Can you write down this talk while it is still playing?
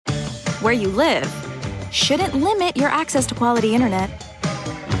where you live shouldn't limit your access to quality internet.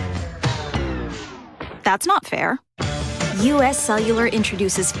 That's not fair. U.S. Cellular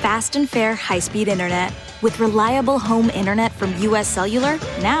introduces fast and fair high-speed internet. With reliable home internet from U.S. Cellular,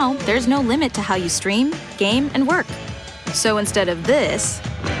 now there's no limit to how you stream, game, and work. So instead of this,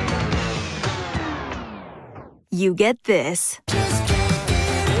 you get this.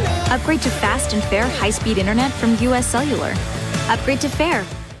 Upgrade to fast and fair high-speed internet from U.S. Cellular. Upgrade to fair.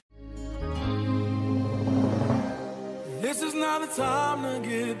 This is not the time to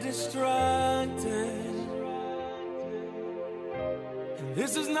get distracted. And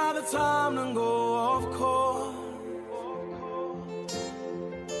this is not the time to go off course.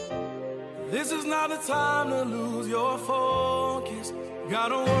 This is not the time to lose your focus.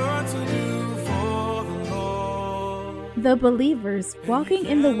 Got a work to do for the Lord. The Believers Walking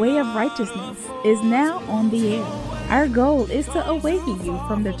in the Way of Righteousness is now on the air. Our goal is to awaken you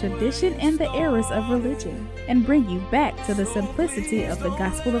from the tradition and the errors of religion and bring you back to the simplicity of the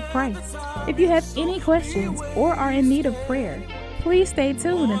gospel of Christ. If you have any questions or are in need of prayer, please stay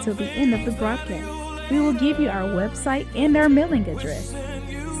tuned until the end of the broadcast. We will give you our website and our mailing address.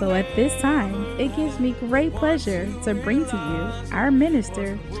 So at this time, it gives me great pleasure to bring to you our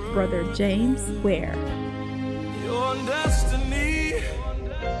minister, Brother James Ware. Your destiny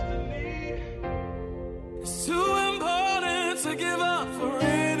is too important to give up for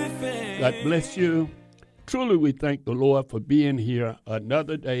anything. God bless you. Truly, we thank the Lord for being here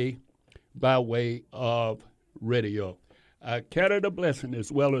another day by way of radio. I count it a blessing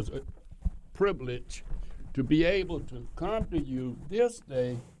as well as a privilege to be able to come to you this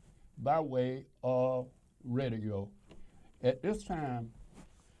day by way of radio. At this time,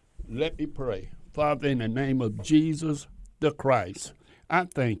 let me pray. Father, in the name of Jesus the Christ, I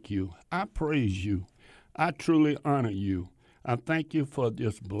thank you. I praise you. I truly honor you. I thank you for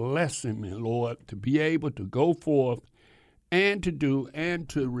this blessing me, Lord, to be able to go forth and to do and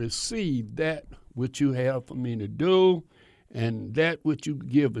to receive that which you have for me to do and that which you've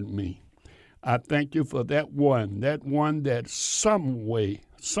given me. I thank you for that one that some way,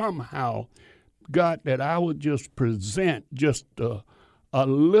 somehow, God, that I would just present just a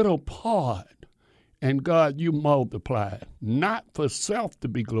little part. And God, you multiply it, not for self to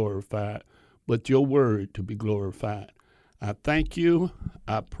be glorified, but your word to be glorified. I thank you.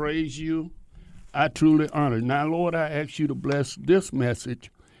 I praise you. I truly honor. Now, Lord, I ask you to bless this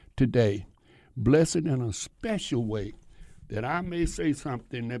message today. Bless it in a special way that I may say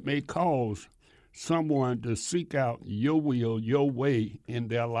something that may cause someone to seek out your will, your way in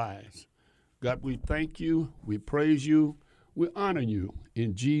their lives. God, we thank you. We praise you. We honor you.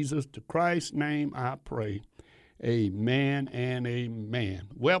 In Jesus the Christ's name I pray. Amen and amen.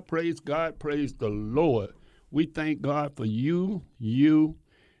 Well, praise God. Praise the Lord. We thank God for you,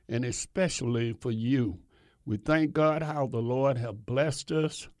 and especially for you. We thank God how the Lord have blessed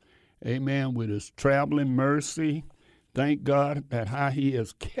us, amen, with his traveling mercy. Thank God that how he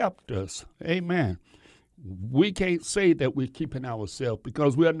has kept us, amen. We can't say that we're keeping ourselves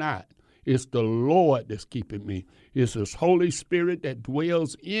because we're not. It's the Lord that's keeping me. It's his Holy Spirit that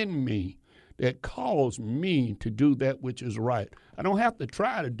dwells in me, that calls me to do that which is right. I don't have to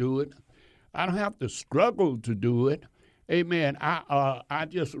try to do it. I don't have to struggle to do it. Amen. I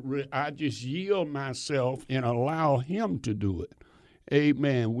just yield myself and allow him to do it.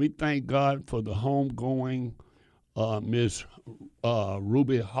 Amen. We thank God for the homegoing Miss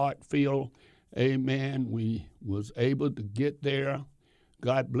Ruby Hartfield. Amen. We was able to get there.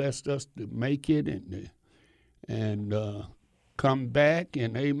 God blessed us to make it and come back.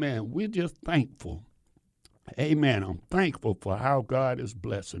 And amen. We're just thankful. Amen. I'm thankful for how God is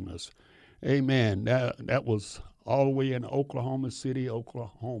blessing us. Amen. That was all the way in Oklahoma City,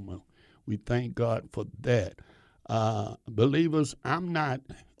 Oklahoma. We thank God for that. Believers, I'm not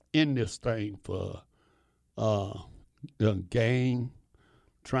in this thing for the gain,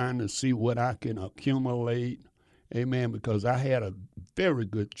 trying to see what I can accumulate. Amen. Because I had a very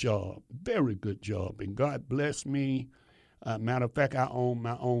good job. And God blessed me. Matter of fact, I owned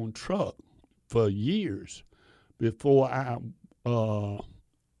my own truck for years before I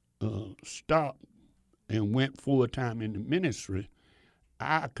stopped and went full-time in the ministry.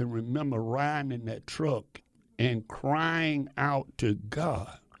 I can remember riding in that truck and crying out to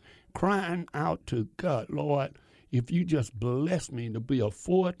God, Lord, if you just bless me to be a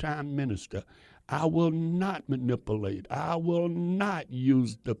full-time minister, I will not manipulate. I will not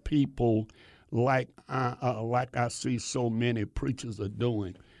use the people like I see so many preachers are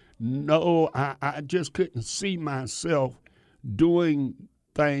doing. No, I just couldn't see myself doing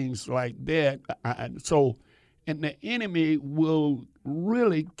things like that. And the enemy will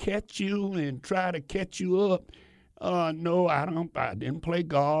really catch you and try to catch you up. No, I don't. I didn't play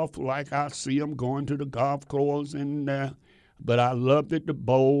golf like I see them going to the golf course, but I loved it to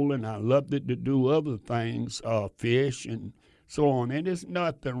bowl, and I loved it to do other things, fish and so on. And there's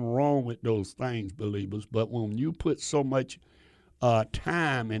nothing wrong with those things, believers. But when you put so much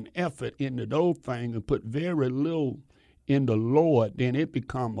time and effort into those things and put very little in the Lord, then it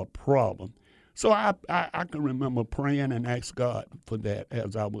becomes a problem. So I can remember praying and ask God for that,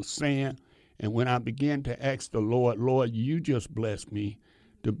 as I was saying. And when I began to ask the Lord, Lord, you just bless me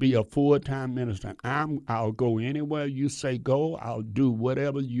to be a full-time minister. I'll go anywhere you say go. I'll do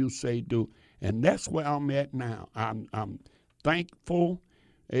whatever you say do. And that's where I'm at now. I'm thankful,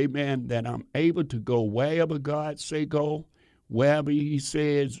 amen, that I'm able to go wherever God say go. Wherever he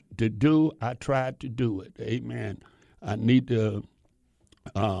says to do, I try to do it. Amen. I need to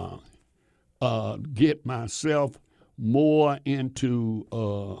get myself more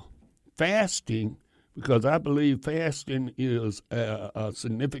into fasting, because I believe fasting is a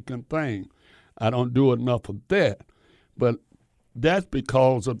significant thing. I don't do enough of that, but that's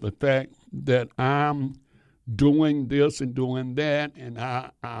because of the fact that I'm doing this and doing that, and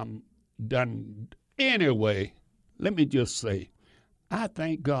I'm done anyway. Let me just say, I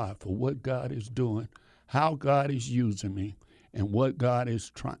thank God for what God is doing, how God is using me, and what God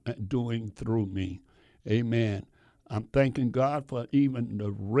is doing through me. Amen. I'm thanking God for even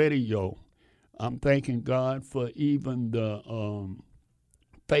the radio. I'm thanking God for even the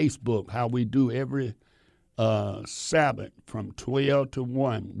Facebook, how we do every Sabbath from 12 to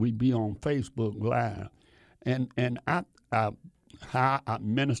 1. We be on Facebook Live. And how I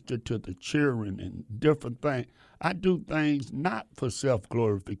minister to the children and different things. I do things not for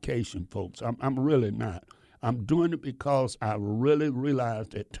self-glorification, folks. I'm really not. I'm doing it because I really realize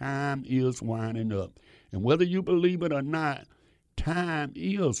that time is winding up. And whether you believe it or not, time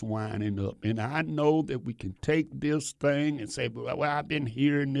is winding up. And I know that we can take this thing and say, well, I've been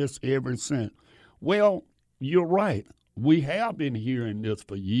hearing this ever since. Well, you're right. We have been hearing this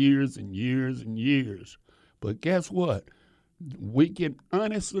for years and years and years. But guess what? We can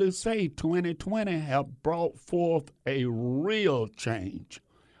honestly say 2020 have brought forth a real change,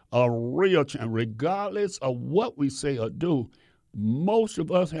 regardless of what we say or do. Most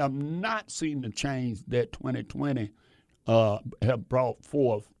of us have not seen the change that 2020 have brought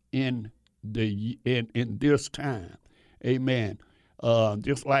forth in this time. Amen.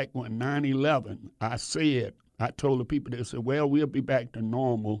 Just like when 9/11, I told the people, they said, well, we'll be back to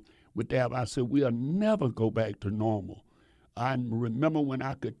normal with that. I said, we'll never go back to normal. I remember when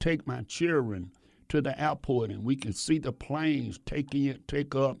I could take my children to the airport and we could see the planes take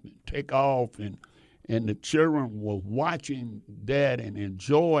up and take off, and the children were watching that and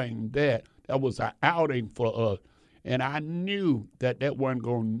enjoying that. That was an outing for us. And I knew that wasn't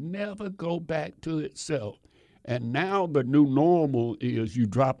going to never go back to itself. And now the new normal is you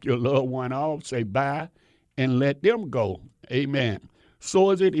drop your loved one off, say bye, and let them go. Amen.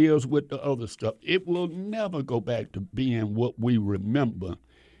 So as it is with the other stuff, it will never go back to being what we remember.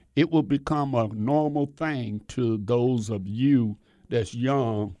 It will become a normal thing to those of you that's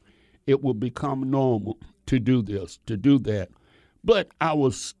young. It will become normal to do this, to do that. But I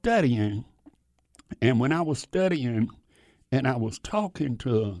was studying, and when I was studying and I was talking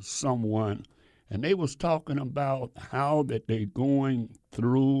to someone, and they was talking about how that they're going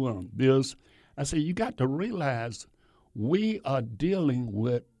through this, I said, you got to realize we are dealing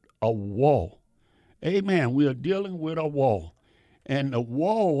with a war. Amen. We are dealing with a war. And the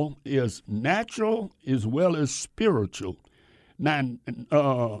war is natural as well as spiritual. Now,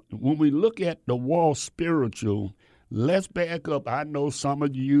 when we look at the war spiritual, let's back up. I know some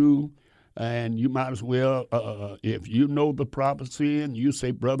of you, and you might as well, if you know the prophecy and you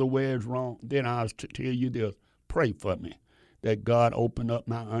say, brother, where is wrong, then I'll tell you this, pray for me, that God open up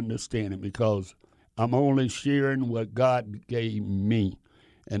my understanding, because I'm only sharing what God gave me.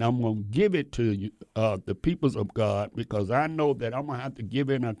 And I'm going to give it to you, the peoples of God, because I know that I'm going to have to give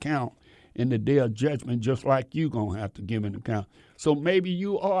an account in the day of judgment, just like you're going to have to give an account. So maybe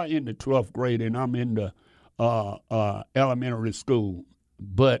you are in the 12th grade and I'm in the elementary school.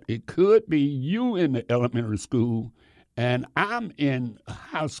 But it could be you in the elementary school and I'm in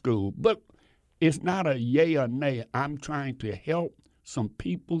high school. But it's not a yay or nay. I'm trying to help some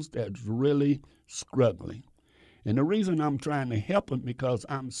peoples that's really struggling. And the reason I'm trying to help them, because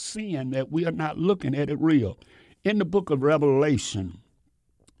I'm seeing that we are not looking at it real. In the book of Revelation,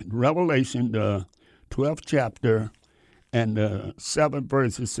 the 12th chapter and the 7th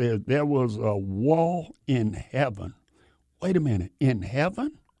verse, it says, there was a war in heaven. Wait a minute, in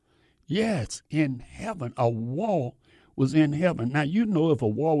heaven? Yes, in heaven, a war was in heaven. Now, you know if a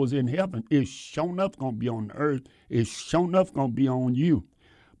war was in heaven, it's sure enough going to be on the earth. It's sure enough going to be on you.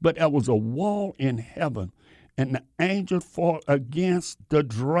 But there was a war in heaven, and the angel fought against the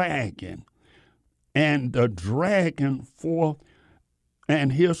dragon. And the dragon fought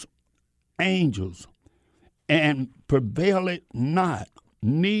and his angels, and prevailed not,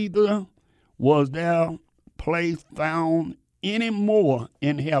 neither was there place found any more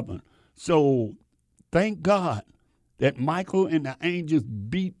in heaven. So thank God that Michael and the angels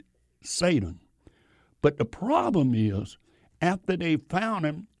beat Satan. But the problem is, after they found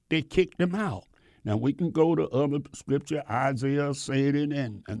him, they kicked him out. Now, we can go to other scripture. Isaiah said it,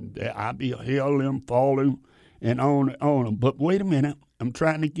 and I beheld him falling, and on and on. But wait a minute. I'm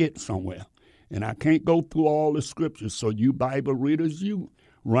trying to get somewhere, and I can't go through all the scriptures. So you Bible readers, you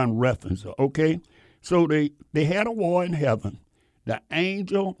run reference, okay? So they had a war in heaven. The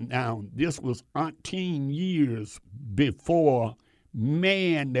angel, now this was 18 years before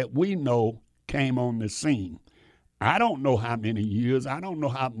man that we know came on the scene. I don't know how many years. I don't know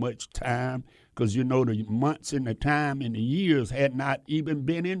how much time, because you know the months and the time and the years had not even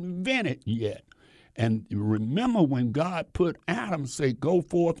been invented yet. And remember when God put Adam, say, go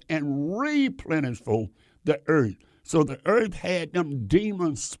forth and replenish the earth. So the earth had them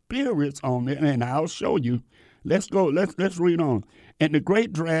demon spirits on it, and I'll show you. Let's go. Let's read on. And the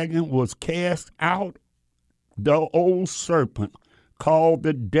great dragon was cast out, the old serpent, called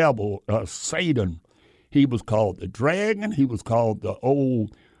the devil, Satan. He was called the dragon. He was called the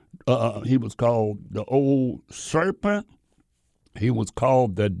old. He was called the old serpent. He was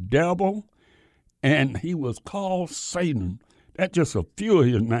called the devil. And he was called Satan. That's just a few of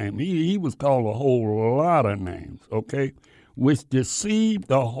his names. He was called a whole lot of names, okay, which deceived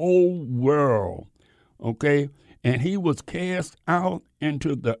the whole world, okay? And he was cast out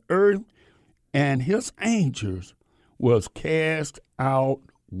into the earth, and his angels was cast out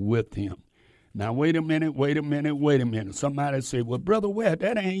with him. Now, wait a minute. Somebody say, well, Brother Webb,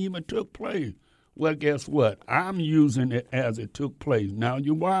 that ain't even took place. Well, guess what? I'm using it as it took place. Now,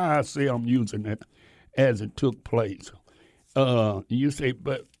 why I say I'm using it as it took place? You say,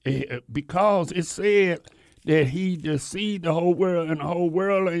 but because it said that he deceived the whole world, and the whole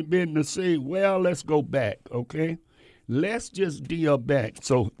world ain't been deceived. Well, let's go back, okay? Let's just deal back.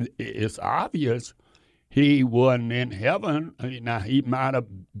 So it's obvious he wasn't in heaven. Now, he might have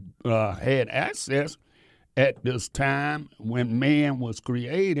had access at this time when man was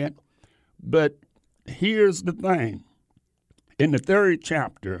created. But here's the thing. In the 3rd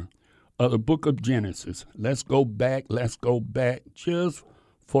chapter of the book of Genesis, let's go back just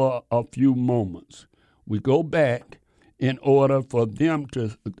for a few moments. We go back in order for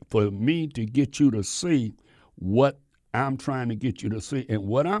me to get you to see what I'm trying to get you to see. And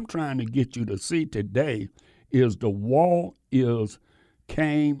what I'm trying to get you to see today is the wall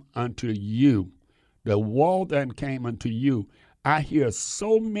came unto you. The wall that came unto you. I hear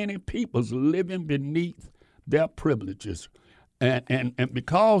so many people living beneath their privileges. And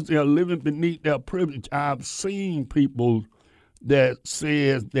because they're living beneath their privilege, I've seen people that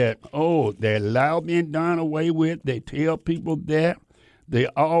says that, their law being done away with. They tell people that. They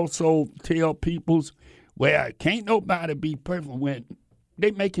also tell people, well, can't nobody be perfect, when they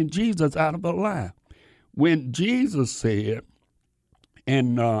making Jesus out of a lie. When Jesus said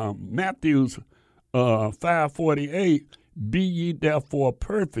in Matthew's 5:48, be ye therefore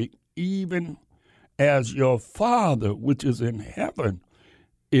perfect, even as your Father which is in heaven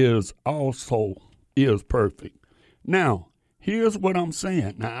is perfect. Now, here's what I'm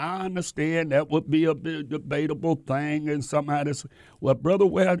saying. Now, I understand that would be a bit debatable thing, and somebody says, well, Brother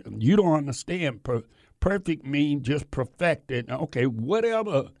Webb, you don't understand. Perfect means just perfected. Okay,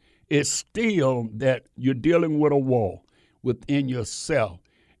 whatever, it's still that you're dealing with a wall within yourself.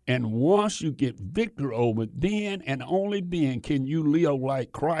 And once you get victory over it, then and only then can you live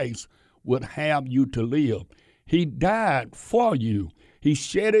like Christ would have you to live. He died for you. He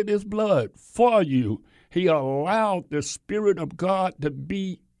shedded his blood for you. He allowed the Spirit of God to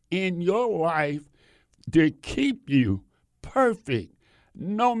be in your life to keep you perfect.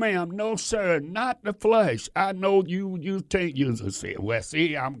 No, ma'am, no, sir, not the flesh. I know you think you say, well,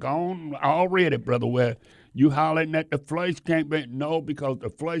 see, I'm gone already, Brother Webb. You hollering that the flesh can't be. No, because the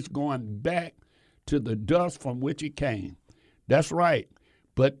flesh going back to the dust from which it came. That's right.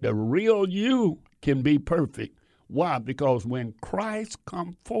 But the real you can be perfect. Why? Because when Christ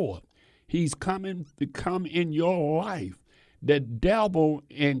come forth, he's coming to come in your life. The devil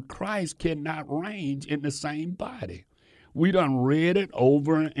and Christ cannot reign in the same body. We done read it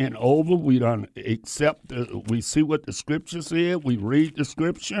over and over. We done we see what the scripture said. We read the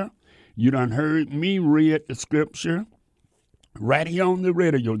scripture. You done heard me read the scripture. Right here on the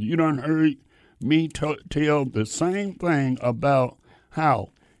radio, you done heard me tell the same thing about how,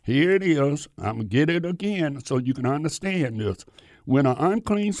 here it is, I'm going to get it again so you can understand this. When an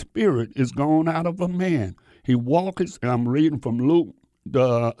unclean spirit is gone out of a man, he walks, I'm reading from Luke,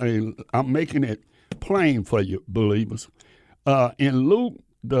 I'm making it plain for you, believers. In Luke,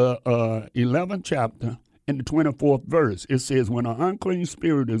 the 11th chapter, in the 24th verse, it says, when an unclean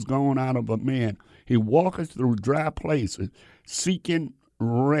spirit is gone out of a man, he walketh through dry places, seeking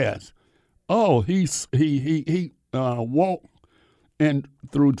rest. Oh, he walked and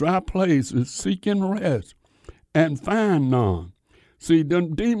through dry places, seeking rest, and find none. See,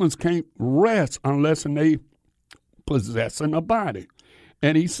 them demons can't rest unless they possessing a body.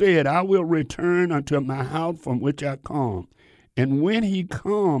 And he said, I will return unto my house from which I come. And when he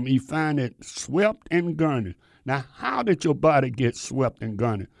come, he find it swept and garnished. Now, how did your body get swept and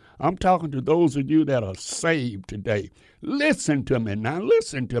garnished? I'm talking to those of you that are saved today. Listen to me now.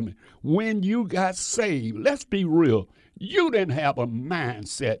 Listen to me. When you got saved, let's be real. You didn't have a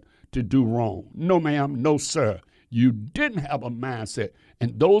mindset to do wrong. No, ma'am. No, sir. You didn't have a mindset.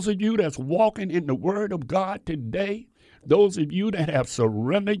 And those of you that's walking in the Word of God today, those of you that have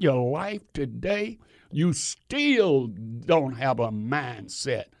surrendered your life today, you still don't have a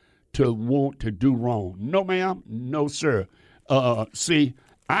mindset to want to do wrong. No, ma'am. No, sir. See,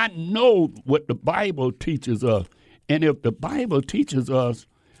 I know what the Bible teaches us. And if the Bible teaches us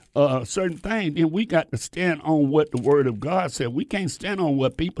certain things, then we got to stand on what the Word of God said. We can't stand on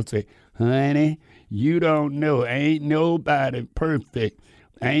what people say. Honey, you don't know. Ain't nobody perfect.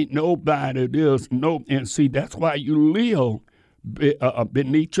 Ain't nobody this. No. And see, that's why you live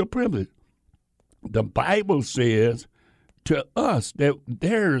beneath your privilege. The Bible says to us that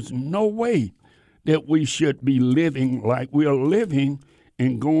there's no way that we should be living like we are living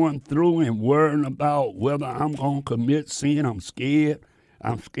and going through and worrying about whether I'm going to commit sin. I'm scared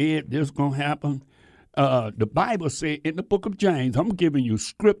this is going to happen. The Bible said in the book of James, I'm giving you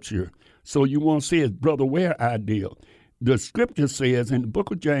scripture so you won't say it's Brother Ware ideal. The scripture says in the book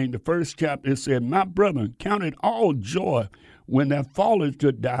of James, the first chapter, it said, my brethren, count it all joy when thou fallest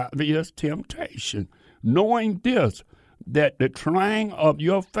to divers temptation, knowing this, that the trying of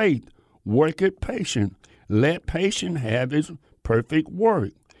your faith worketh patience. Let patience have its perfect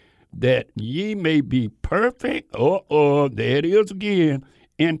work, that ye may be perfect, there it is again,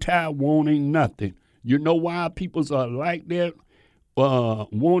 entire wanting nothing. You know why people are like that,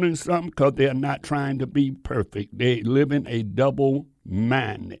 wanting something? Because they're not trying to be perfect. They live in a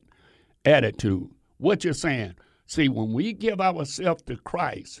double-minded attitude. What you're saying? See, when we give ourselves to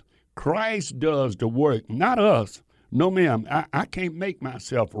Christ, Christ does the work, not us. No, ma'am, I can't make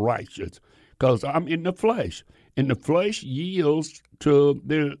myself righteous because I'm in the flesh. And the flesh yields to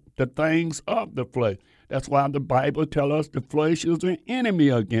the things of the flesh. That's why the Bible tells us the flesh is an enemy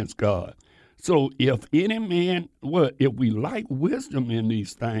against God. So if any man, if we like wisdom in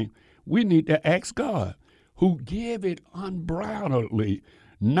these things, we need to ask God, who give it unbridledly,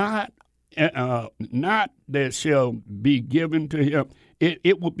 not that shall be given to him.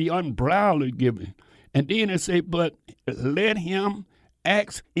 It will be unbridledly given. And then it say, but let him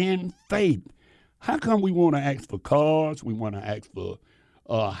ask in faith. How come we want to ask for cars? We want to ask for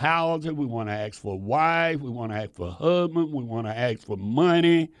houses. We want to ask for wives. We want to ask for husbands. We want to ask for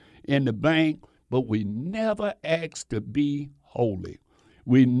money in the bank. But we never ask to be holy.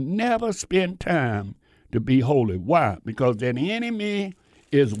 We never spend time to be holy. Why? Because the enemy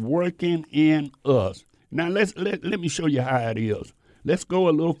is working in us. Now, let me show you how it is. Let's go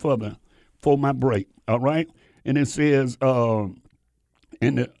a little further for my break, all right? And it says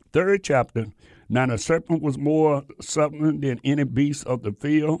in the 3rd chapter, now the serpent was more subtle than any beast of the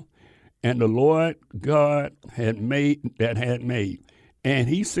field, and the Lord God had made. And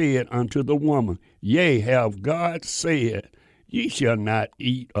he said unto the woman, yea, have God said, ye shall not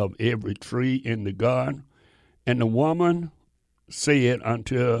eat of every tree in the garden? And the woman said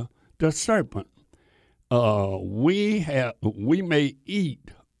unto the serpent, we may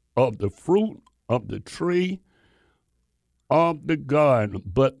eat of the fruit of the tree of the garden,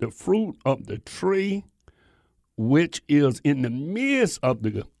 but the fruit of the tree which is in the midst of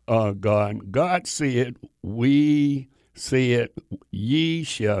the garden, God said, we said, ye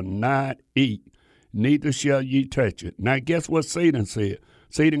shall not eat, neither shall ye touch it. Now guess what Satan said?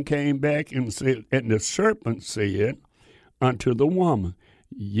 Satan came back and said, and the serpent said unto the woman,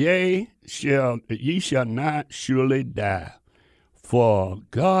 ye shall not surely die. For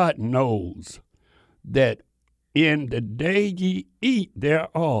God knows that in the day ye eat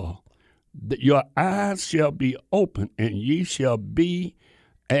thereof, that your eyes shall be open, and ye shall be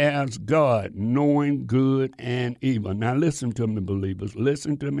as God, knowing good and evil. Now listen to me, believers.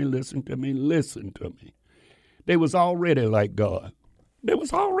 Listen to me, listen to me, listen to me. They was already like God. They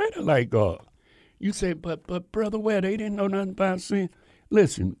was already like God. You say, but Brother Ware, they didn't know nothing about sin.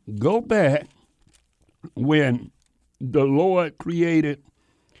 Listen, go back when the Lord created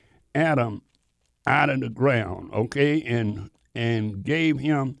Adam out of the ground, okay, and gave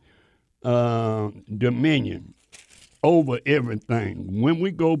him dominion over everything. When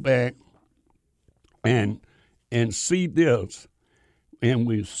we go back and see this, and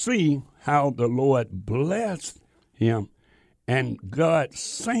we see how the Lord blessed him, and God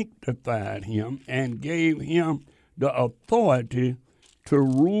sanctified him and gave him the authority to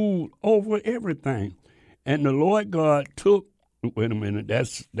rule over everything. And the Lord God took, wait a minute,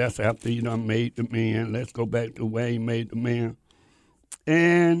 that's after he done made the man. Let's go back to where he made the man.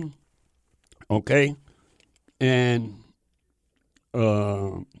 And, okay, and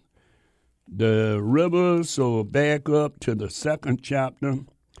the rivers, so back up to the 2nd chapter,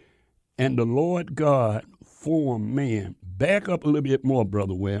 and the Lord God formed man. Back up a little bit more,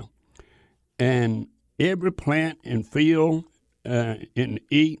 Brother Ware. And every plant and field in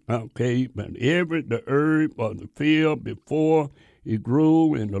eat, okay, but the herb of the field before it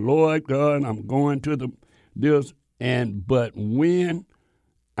grew, and the Lord God, I'm going to this, but when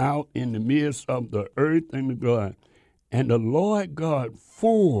out in the midst of the earth and the God, and the Lord God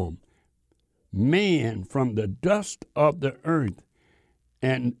formed man from the dust of the earth,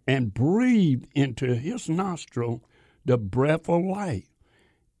 and breathed into his nostril the breath of life,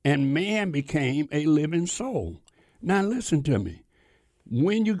 and man became a living soul. Now listen to me.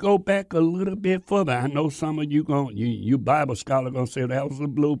 When you go back a little bit further, I know some of you Bible scholars gonna say that was a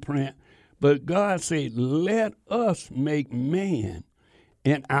blueprint, but God said, "Let us make man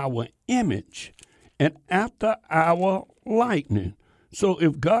in our image and after our likeness." So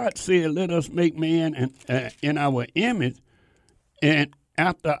if God said, "Let us make man in our image and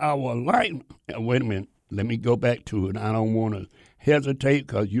after our likeness," wait a minute. Let me go back to it. I don't want to hesitate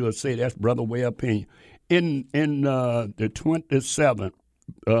because you'll say that's Brother Ware opinion. In the 27th,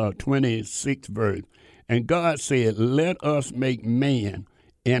 26th verse, and God said, "Let us make man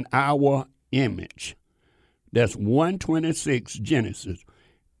in our image." That's 126 Genesis.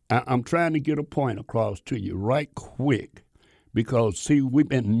 I'm trying to get a point across to you right quick because, see, we've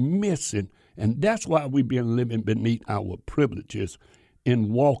been missing, and that's why we've been living beneath our privileges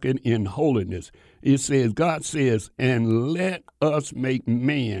in walking in holiness. It says, God says, "And let us make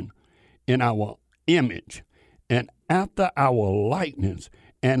man in our image and after our likeness,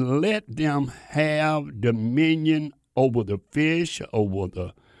 and let them have dominion over the fish, over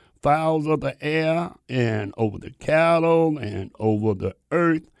the fowls of the air, and over the cattle, and over the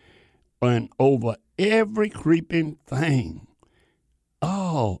earth, and over every creeping thing,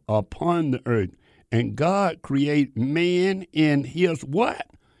 all upon the earth." And God created man in his what?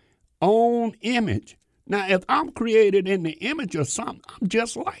 Own image. Now, if I'm created in the image of something, I'm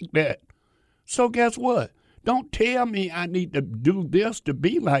just like that. So guess what? Don't tell me I need to do this to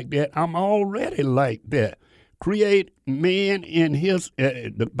be like that. I'm already like that. Create man in his,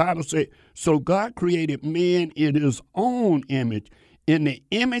 the Bible says, so God created man in his own image. In the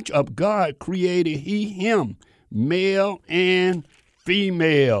image of God created he him, male and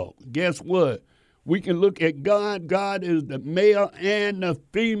female. Guess what? We can look at God. God is the male and the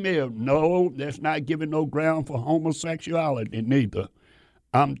female. No, that's not giving no ground for homosexuality neither.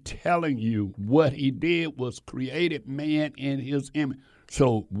 I'm telling you, what he did was created man in his image.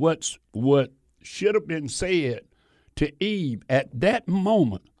 So what should have been said to Eve at that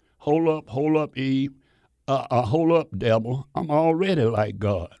moment, hold up, Eve, hold up, devil, I'm already like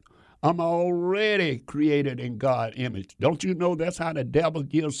God. I'm already created in God's image. Don't you know that's how the devil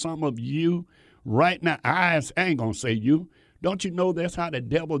gives some of you right now? I ain't going to say you. Don't you know that's how the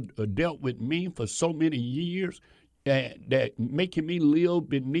devil dealt with me for so many years? That making me live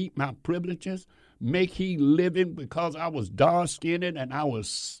beneath my privileges, make he living because I was dark-skinned and I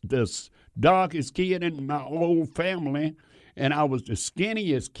was the darkest kid in my old family, and I was the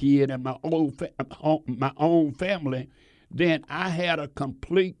skinniest kid in my own family. Then I had a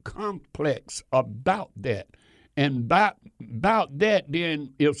complete complex about that. And about that,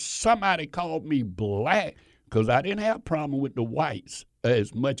 then if somebody called me black, because I didn't have a problem with the whites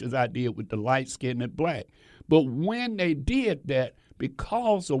as much as I did with the light-skinned and black. But when they did that,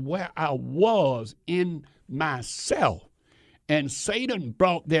 because of where I was in myself, and Satan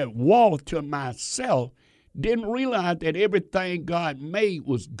brought that wall to myself, didn't realize that everything God made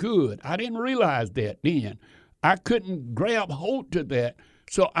was good. I didn't realize that then. I couldn't grab hold to that.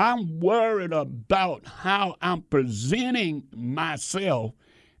 So I'm worried about how I'm presenting myself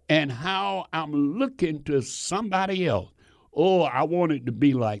and how I'm looking to somebody else. Oh, I wanted to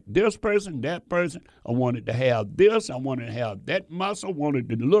be like this person, that person. I wanted to have this. I wanted to have that muscle. I wanted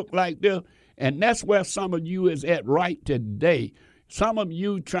to look like this. And that's where some of you is at right today. Some of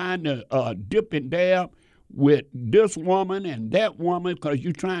you trying to dip and dab with this woman and that woman because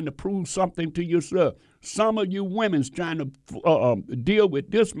you're trying to prove something to yourself. Some of you women's trying to deal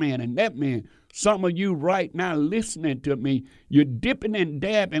with this man and that man. Some of you right now listening to me, you're dipping and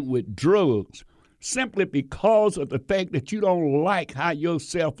dabbing with drugs simply because of the fact that you don't like how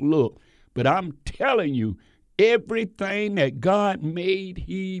yourself look. But I'm telling you, everything that God made,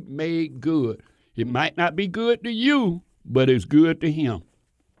 he made good. It might not be good to you, but it's good to him.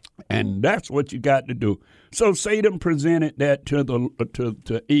 And that's what you got to do. So Satan presented that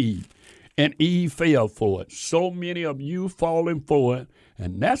to Eve, and Eve fell for it. So many of you falling for it,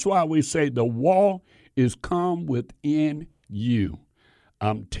 and that's why we say the wall is come within you.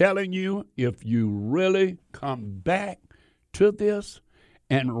 I'm telling you, if you really come back to this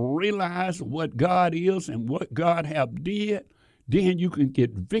and realize what God is and what God have did, then you can get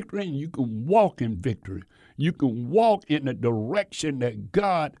victory and you can walk in victory. You can walk in the direction that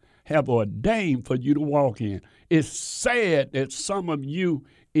God have ordained for you to walk in. It's sad that some of you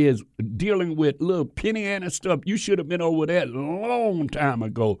is dealing with little penny ante stuff. You should have been over that a long time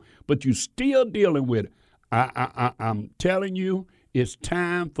ago, but you still dealing with it. I'm telling you, it's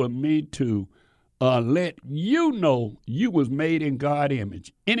time for me to let you know you was made in God's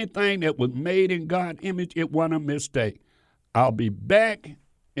image. Anything that was made in God's image, it wasn't a mistake. I'll be back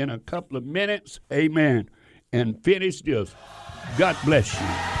in a couple of minutes, amen, and finish this. God bless you.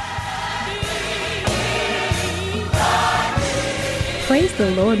 Praise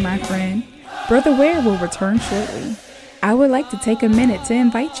the Lord, my friend. Brother Ware will return shortly. I would like to take a minute to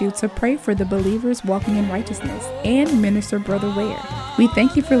invite you to pray for the believers walking in righteousness and minister Brother Ware. We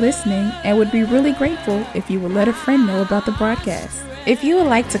thank you for listening and would be really grateful if you would let a friend know about the broadcast. If you would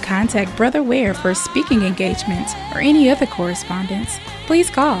like to contact Brother Ware for speaking engagements or any other correspondence, please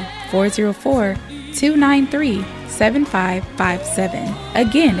call 404-293-7557.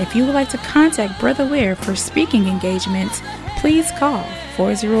 Again, if you would like to contact Brother Ware for speaking engagements, please call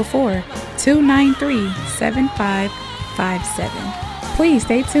 404-293-7557. Please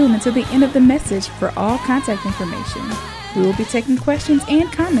stay tuned until the end of the message for all contact information. We will be taking questions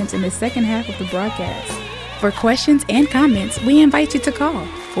and comments in the second half of the broadcast. For questions and comments, we invite you to call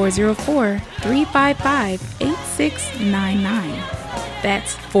 404-355-8699.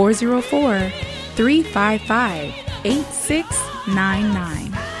 That's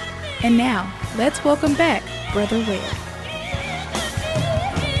 404-355-8699. And now, let's welcome back Brother Ware.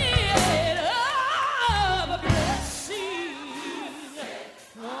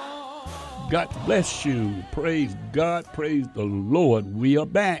 God bless you. Praise God. Praise the Lord. We are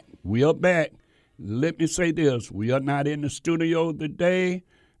back. We are back. Let me say this. We are not in the studio today.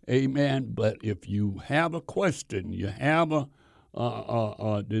 Amen. But if you have a question, you have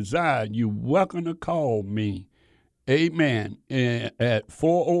a desire, you're welcome to call me. Amen. At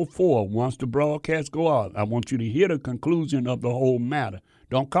 4:04, once the broadcast go out, I want you to hear the conclusion of the whole matter.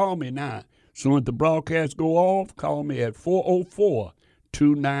 Don't call me now. So if the broadcast go off, call me at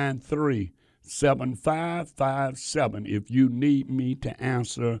 404-293-7557 if you need me to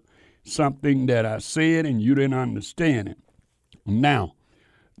answer something that I said and you didn't understand it. Now,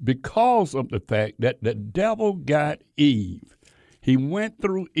 because of the fact that the devil got Eve, he went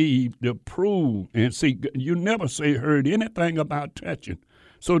through Eve to prove, and see, you never heard anything about touching.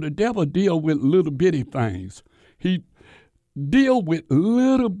 So the devil deal with little bitty things. He deal with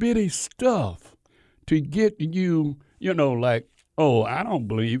little bitty stuff to get you, like, oh, I don't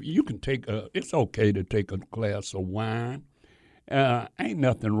believe you can it's okay to take a glass of wine. Ain't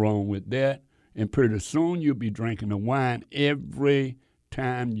nothing wrong with that. And pretty soon you'll be drinking the wine every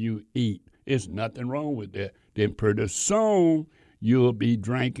time you eat. It's nothing wrong with that. Then pretty soon you'll be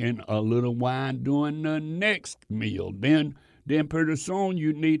drinking a little wine during the next meal. Then pretty soon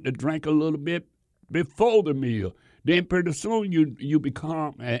you need to drink a little bit before the meal. Then pretty soon you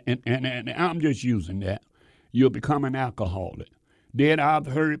become, and I'm just using that, you'll become an alcoholic. Then I've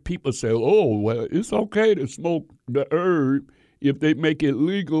heard people say, oh, well, it's okay to smoke the herb if they make it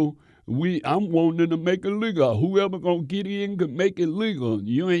legal. I'm wanting to make it legal. Whoever going to get in can make it legal.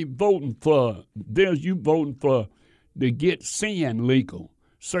 You ain't voting for this. You voting for to get sin legal,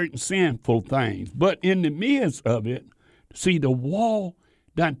 certain sinful things. But in the midst of it, see, the war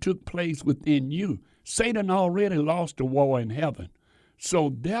that took place within you. Satan already lost the war in heaven.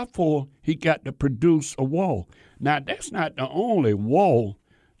 So therefore, he got to produce a wall. Now, that's not the only wall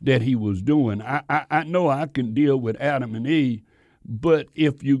that he was doing. I know I can deal with Adam and Eve But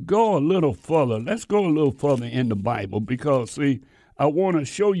if you go a little further, let's go a little further in the Bible because, see, I want to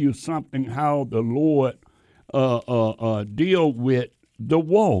show you something how the Lord deal with the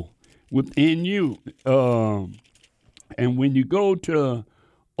woe within you. And when you go to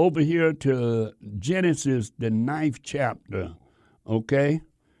over here to Genesis, the 9th chapter, okay?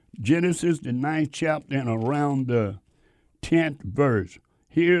 Genesis, the 9th chapter, and around the 10th verse.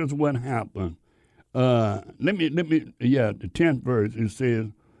 Here's what happened. The 10th verse, it says,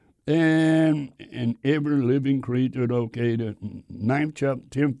 and every living creature, okay, the 9th chapter,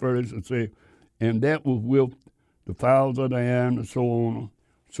 10th verse, it says, and that was with the fowls of the air and so on,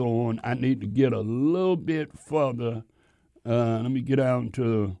 so on. I need to get a little bit further. Let me get down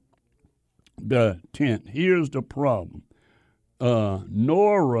to the 10th. Here's the problem.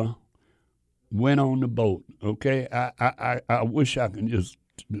 Noah went on the boat, okay? I wish I could just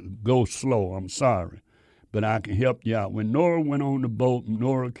go slow. I'm sorry. But I can help you out. When Noah went on the boat,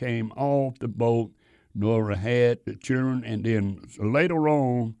 Noah came off the boat. Noah had the children. And then later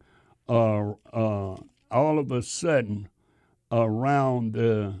on, all of a sudden, around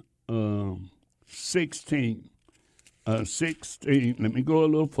the 16, let me go a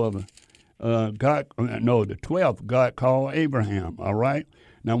little further. The 12th, God called Abraham, all right?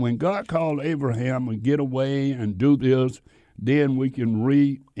 Now, when God called Abraham to get away and do this, then we can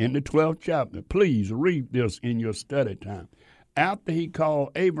read in the 12th chapter. Please read this in your study time. After he called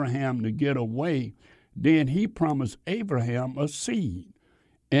Abraham to get away, then he promised Abraham a seed.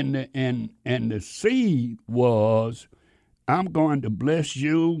 And the seed was, I'm going to bless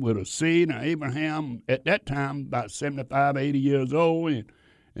you with a seed. And Abraham, at that time, about 75, 80 years old,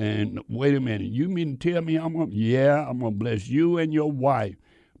 and wait a minute, you mean to tell me I'm going to bless you and your wife.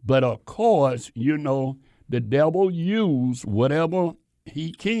 But of course, the devil used whatever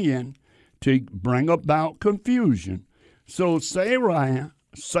he can to bring about confusion. So Sarah,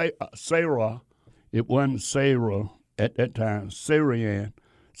 it wasn't Sarah at that time, Sarai,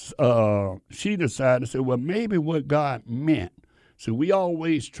 she decided to say, well, maybe what God meant. So we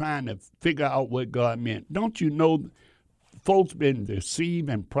always trying to figure out what God meant. Don't you know folks been deceived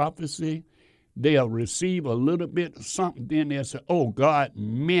in prophecy? They'll receive a little bit of something, then they'll say, oh, God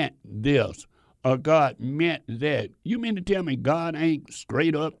meant this, or God meant that. You mean to tell me God ain't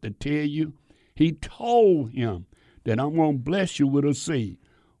straight up to tell you? He told him that I'm going to bless you with a seed.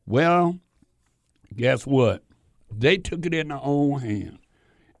 Well, guess what? They took it in their own hand.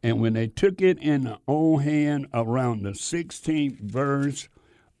 And when they took it in their own hand around the 16th verse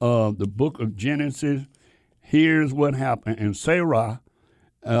of the book of Genesis, here's what happened. And Sarah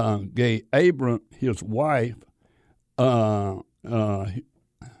gave Abram, his wife, him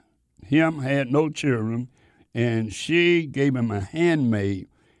had no children, and she gave him a handmaid,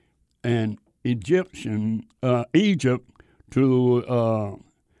 an Egypt, to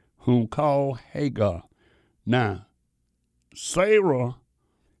whom called Hagar. Now, Sarah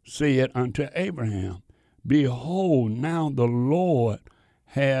said unto Abraham, behold, now the Lord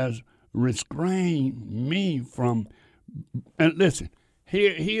has restrained me from, and listen,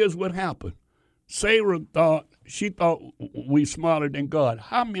 here's what happened. Sarah thought we smarter than God.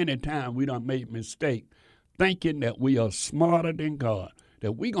 How many times we done made mistake thinking that we are smarter than God,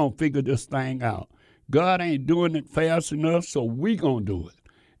 that we gonna figure this thing out. God ain't doing it fast enough, so we gonna do it.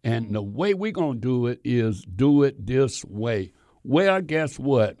 And the way we gonna do it is do it this way. Well, guess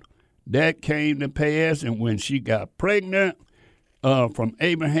what? That came to pass, and when she got pregnant from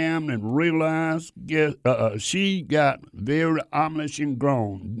Abraham and realized she got very ominous and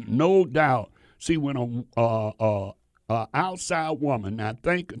grown, no doubt. See, when a outside woman, now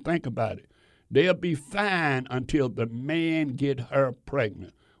think about it, they'll be fine until the man get her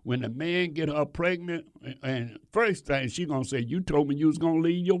pregnant. When the man get her pregnant, and first thing she gonna say, you told me you was gonna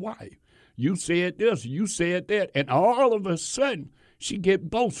leave your wife. You said this, you said that, and all of a sudden she get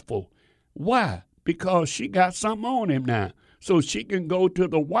boastful. Why? Because she got something on him now. So she can go to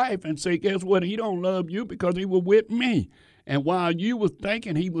the wife and say, guess what? He don't love you because he was with me. And while you was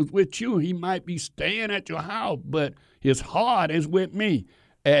thinking he was with you, he might be staying at your house, but his heart is with me.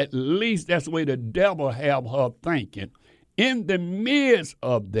 At least that's the way the devil have her thinking. In the midst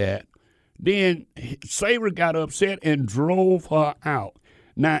of that, then Sarah got upset and drove her out.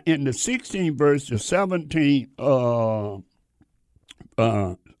 Now, in the 16th verse, the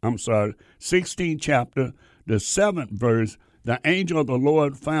 16th chapter, the 7th verse, the angel of the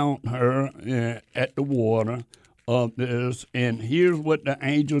Lord found her at the water of this, and here's what the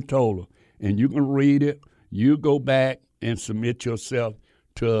angel told her. And you can read it. You go back and submit yourself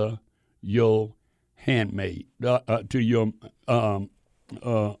to your handmaid, to your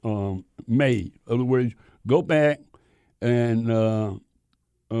maid. In other words, go back and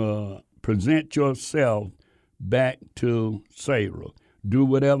present yourself back to Sarah. Do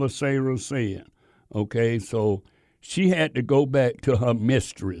whatever Sarah said. Okay, so she had to go back to her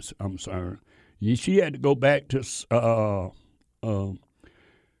mistress. She had to go back to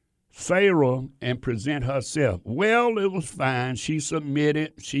Sarah and present herself. Well, it was fine. She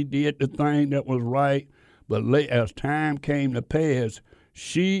submitted. She did the thing that was right. But as time came to pass,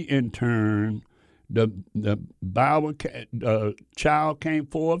 she in turn, the child came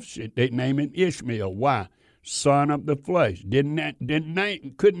forth. They named him Ishmael. Why? Son of the flesh.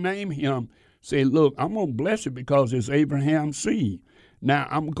 Couldn't name him. Say, look, I'm gonna bless it because it's Abraham's seed. Now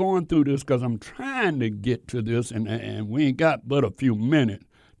I'm going through this because I'm trying to get to this, and we ain't got but a few minutes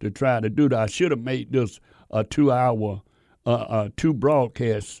to try to do that. I should have made this a 2-hour, 2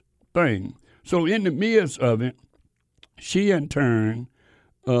 broadcast thing. So in the midst of it, she in turn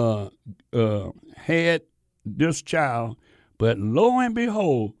had this child, but lo and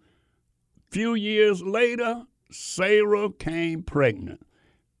behold, few years later, Sarah came pregnant,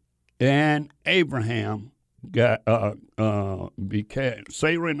 and Abraham Sarah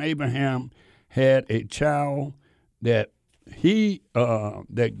and Abraham had a child that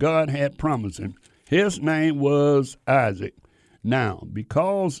that God had promised him. His name was Isaac. Now,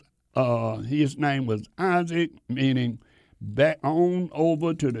 because his name was Isaac, meaning back on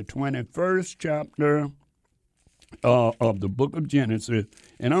over to the 21st chapter of the book of Genesis,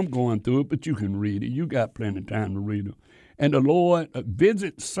 and I'm going through it, but you can read it. You got plenty of time to read it. And the Lord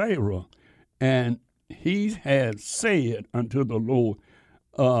visits Sarah, and he had said unto the Lord,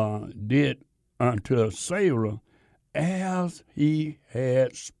 did unto Sarah as he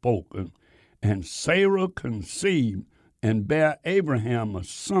had spoken. And Sarah conceived and bare Abraham a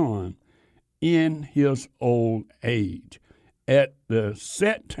son in his old age, at the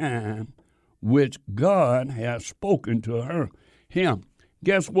set time which God had spoken to him.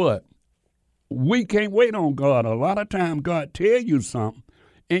 Guess what? We can't wait on God. A lot of times God tell you something,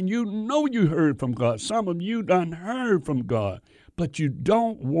 and you know you heard from God. Some of you done heard from God, but you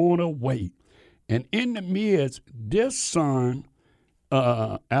don't want to wait. And in the midst, this son,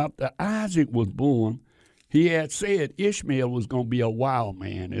 after Isaac was born, he had said Ishmael was going to be a wild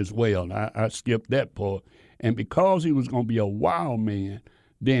man as well. I skipped that part. And because he was going to be a wild man,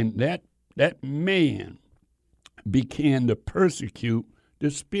 then that man began to persecute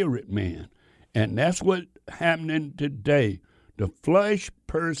the spirit man. And that's what's happening today. The flesh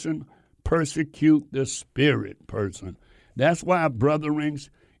person persecute the spirit person. That's why, brethrens,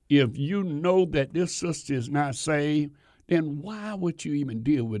 if you know that this sister is not saved, then why would you even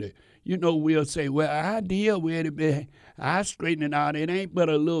deal with it? You know, we'll say, well, I deal with it, but I straighten it out. It ain't but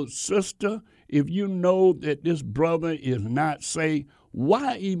a little sister. If you know that this brother is not saved,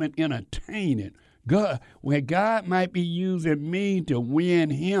 why even entertain it? God might be using me to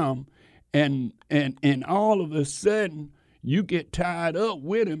win him, and all of a sudden you get tied up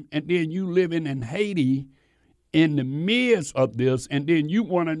with him, and then you living in Haiti in the midst of this, and then you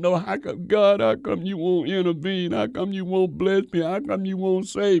want to know, how come you won't intervene? How come you won't bless me? How come you won't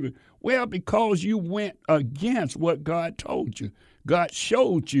save me? Well, because you went against what God told you. God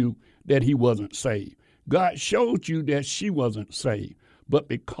showed you that he wasn't saved. God showed you that she wasn't saved. But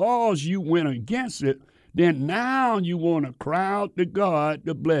because you went against it, then now you want to cry out to God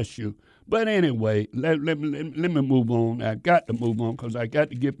to bless you. But anyway, let me move on. I got to move on because I got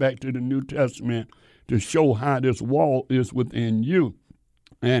to get back to the New Testament to show how this wall is within you.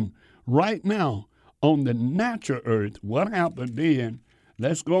 And right now, on the natural earth, what happened then,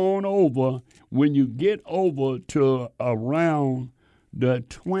 let's go on over. When you get over to around the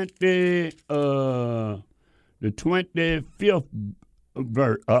 25th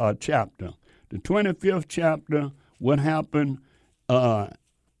chapter. The 25th chapter, what happened,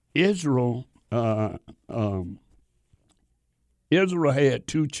 Israel had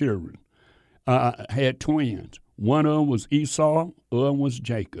 2 children, had twins. One of them was Esau, the other was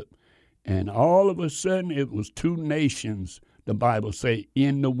Jacob. And all of a sudden, it was 2 nations, the Bible say,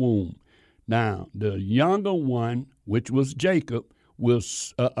 in the womb. Now, the younger one, which was Jacob,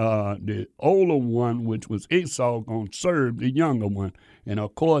 was the older one, which was Esau, going to serve the younger one. And,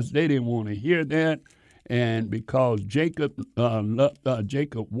 of course, they didn't want to hear that. And because Jacob's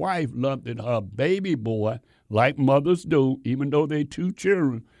wife loved her baby boy, like mothers do, even though they 2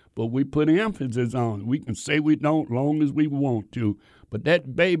 children, but we put emphasis on it. We can say we don't long as we want to. But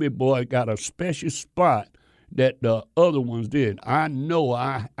that baby boy got a special spot that the other ones did. I know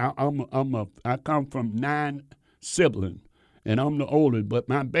I come from 9 siblings, and I'm the oldest. But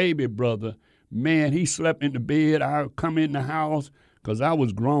my baby brother, man, he slept in the bed. I would come in the house because I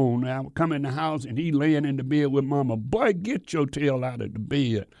was grown. I would come in the house, and he laying in the bed with Mama. Boy, get your tail out of the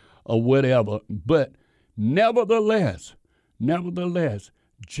bed or whatever. But nevertheless,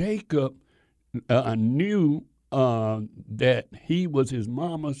 Jacob knew that he was his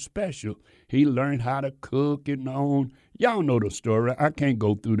mama's special. He learned how to cook and on. Y'all know the story. I can't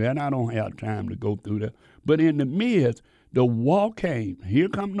go through that. I don't have time to go through that. But in the midst, the wall came. Here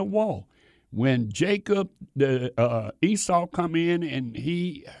come the wall. When Jacob, Esau come in, and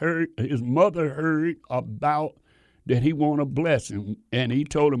his mother heard about that he want a blessing, and he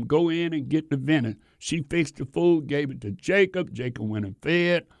told him, go in and get the venison. She fixed the food, gave it to Jacob. Jacob went and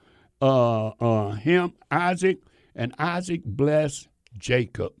fed him, Isaac, and Isaac blessed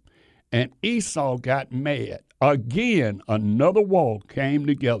Jacob. And Esau got mad. Again, another wall came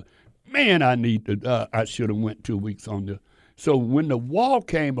together. Man, I should have went 2 weeks on this. So when the wall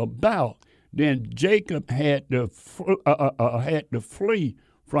came about, then Jacob had to flee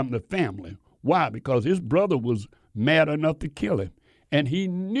from the family. Why? Because his brother was mad enough to kill him, and he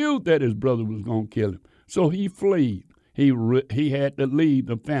knew that his brother was going to kill him. So he fled. He had to leave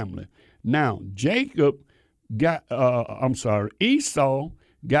the family. Now Esau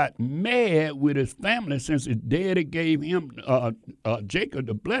got mad with his family since his daddy gave him Jacob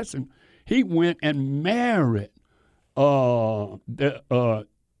the blessing. He went and married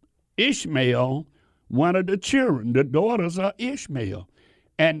Ishmael, one of the children, the daughters of Ishmael,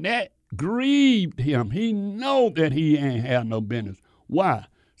 and that grieved him. He know that he ain't had no business. Why?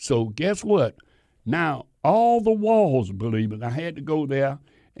 So guess what? Now all the walls, believers, I had to go there,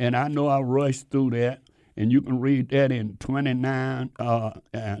 and I know I rushed through that, and you can read that in 29,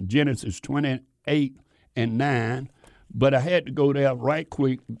 Genesis 28 and 9. But I had to go there right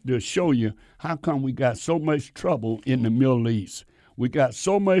quick to show you how come we got so much trouble in the Middle East. We got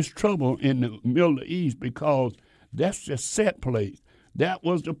so much trouble in the Middle East because that's the set place. That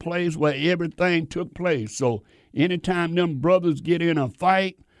was the place where everything took place. So anytime them brothers get in a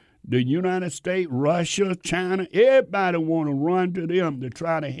fight, the United States, Russia, China, everybody want to run to them to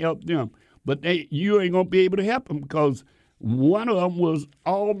try to help them. But you ain't going to be able to help them because one of them was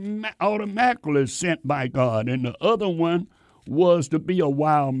automatically sent by God, and the other one was to be a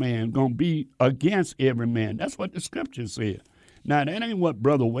wild man, going to be against every man. That's what the scripture said. Now, that ain't what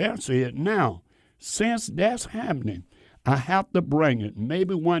Brother Ware said. Now, since that's happening, I have to bring it.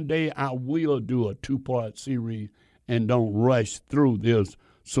 Maybe one day I will do a 2-part series and don't rush through this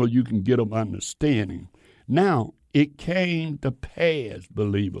so you can get an understanding. Now, it came to pass,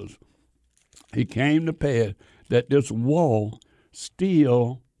 believers. It came to pass that this wall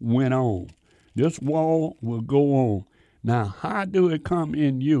still went on. This wall will go on. Now, how do it come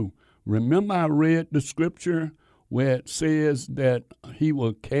in you? Remember I read the scripture where it says that he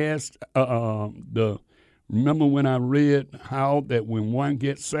will cast remember when I read how that when one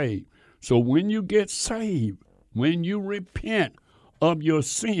gets saved. So when you get saved, when you repent of your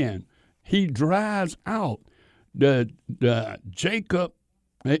sin, he drives out the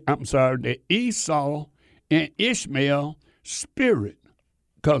Esau and Ishmael spirit,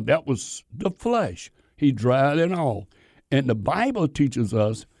 because that was the flesh. He dried it off. And the Bible teaches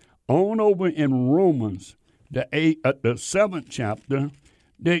us on over in Romans, the 7th chapter,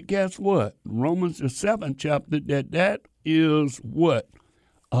 that guess what? Romans, the 7th chapter, that is what?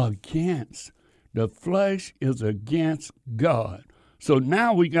 Against. The flesh is against God. So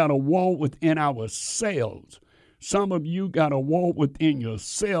now we got a war within ourselves. Some of you got a war within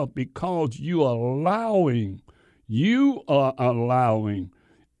yourself because you are allowing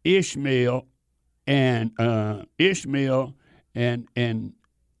Ishmael and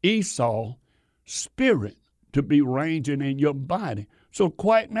Esau spirit to be ranging in your body. So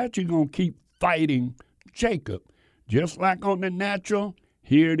quite naturally, you're going to keep fighting Jacob. Just like on the natural,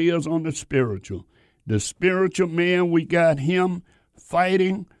 here it is on the spiritual. The spiritual man, we got him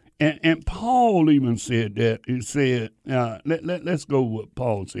fighting. And Paul even said that. He said, let's go with what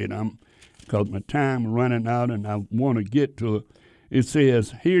Paul said. Because my time is running out and I want to get to it. It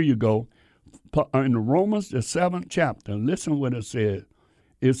says, here you go. In Romans, the 7th chapter, listen what it says.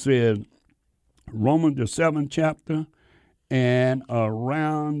 It says, Romans, the 7th chapter, and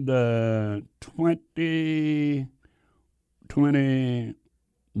around the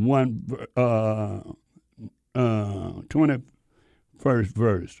 21st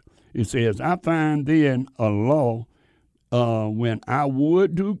verse. It says, I find then a law when I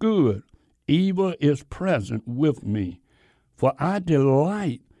would do good, evil is present with me. For I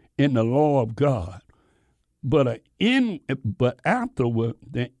delight in the law of God, but afterward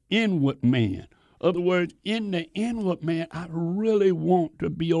the inward man. In other words, in the inward man, I really want to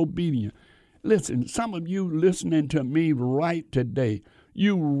be obedient. Listen, some of you listening to me right today,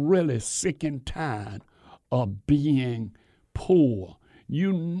 you really sick and tired of being poor.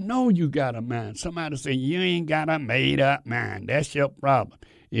 You know you got a mind. Somebody say, you ain't got a made-up mind. That's your problem.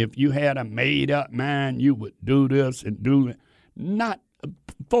 If you had a made-up mind, you would do this and do that. Not,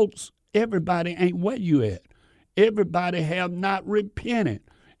 folks, everybody ain't where you at. Everybody have not repented,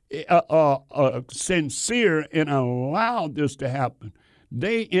 sincere, and allowed this to happen.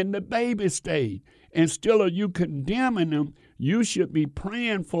 They in the baby stage. And still are you condemning them? You should be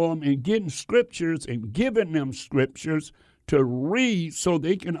praying for them and getting scriptures and giving them scriptures to read so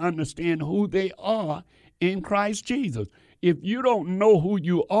they can understand who they are in Christ Jesus. If you don't know who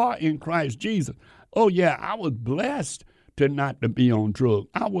you are in Christ Jesus, oh yeah, I was blessed to not to be on drugs.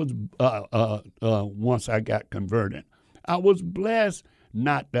 I was once I got converted. I was blessed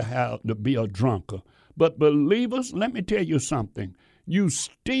not to be a drunkard. But believers, let me tell you something. You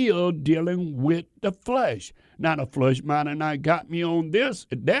still dealing with the flesh. Now the flesh might have not got me on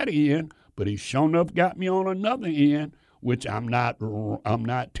that end, but he sure enough got me on another end, which I'm not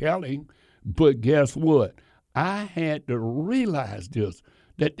telling. But guess what? I had to realize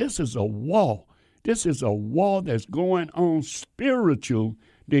that this is a war. This is a war that's going on spiritual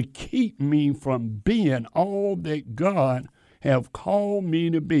to keep me from being all that God have called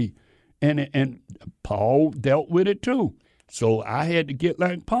me to be. And Paul dealt with it too. So I had to get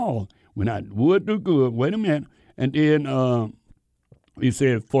like Paul. When I would do good, wait a minute. And then he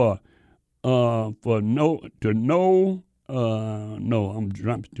said, I'm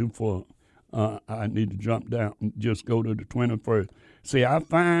jumping too far. I need to jump down and just go to the 21st. See, I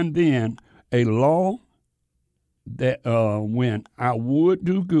find then a law that when I would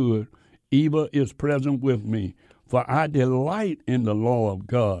do good, evil is present with me. For I delight in the law of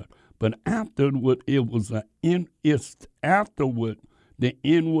God. But afterward, it's afterward the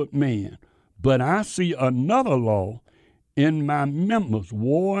inward man. But I see another law in my members,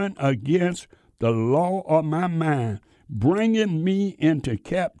 warring against the law of my mind, bringing me into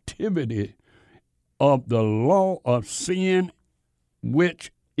captivity of the law of sin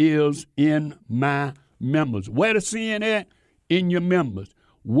which is in my members. Where the sin at? In your members.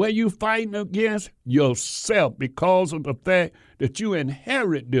 Where you fighting against? Yourself, because of the fact that you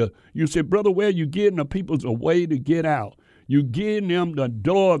inherit this. You say, brother, where you getting the people's a way to get out? You getting them the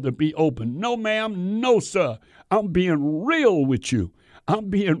door to be open. No, ma'am, no, sir. I'm being real with you. I'm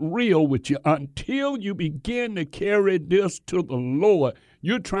being real with you. Until you begin to carry this to the Lord,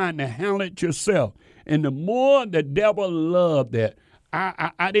 you're trying to handle it yourself. And the more the devil loved that,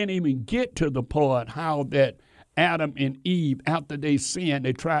 I didn't even get to the part how that Adam and Eve, after they sinned,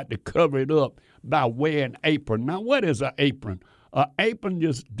 they tried to cover it up by wearing an apron. Now, what is an apron? An apron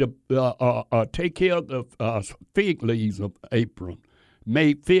just take care of the fig leaves of apron.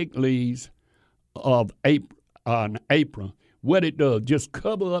 Made fig leaves of an apron. What it does, just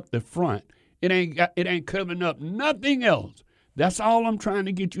cover up the front. It ain't covering up nothing else. That's all I'm trying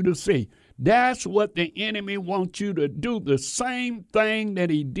to get you to see. That's what the enemy wants you to do. The same thing that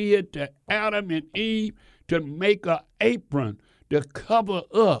he did to Adam and Eve, to make an apron to cover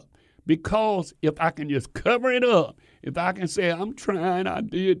up. Because if I can just cover it up, if I can say, I'm trying, I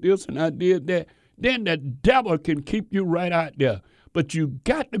did this and I did that, then the devil can keep you right out there. But you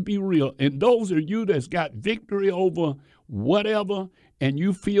got to be real. And those of you that's got victory over whatever, and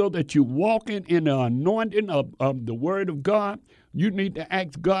you feel that you're walking in the anointing of the Word of God, you need to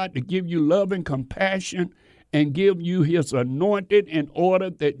ask God to give you love and compassion and give you his anointing in order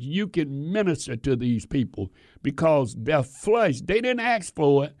that you can minister to these people. Because their flesh, they didn't ask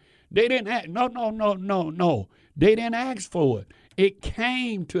for it. They didn't ask, no. They didn't ask for it. It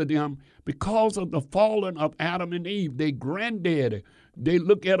came to them because of the falling of Adam and Eve. They granddaddy. They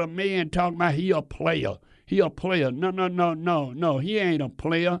look at a man talking about he a player. He a player. No. He ain't a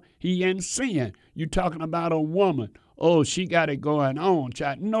player. He in sin. You talking about a woman. Oh, she got it going on,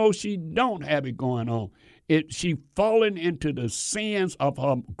 child. No, she don't have it going on. She fallen into the sins of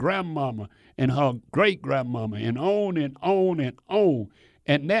her grandmama and her great-grandmama and on and on and on.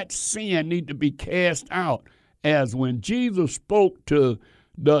 And that sin need to be cast out. As when Jesus spoke to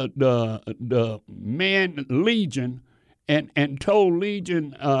the man Legion and told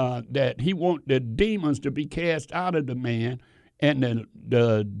Legion that he want the demons to be cast out of the man, and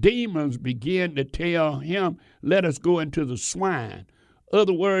the demons began to tell him, let us go into the swine.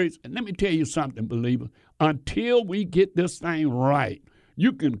 Other words, and let me tell you something, believer, until we get this thing right,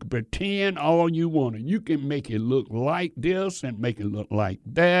 you can pretend all you want to. You can make it look like this and make it look like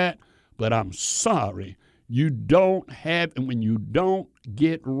that, but I'm sorry. You don't have, and when you don't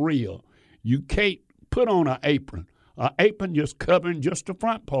get real, you can't put on an apron. An apron just covering just the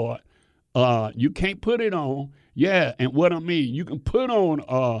front part. You can't put it on. Yeah, and what I mean, you can put on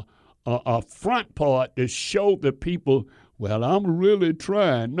a front part to show the people, well, I'm really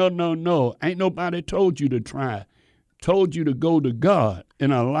trying. No. Ain't nobody told you to try. Told you to go to God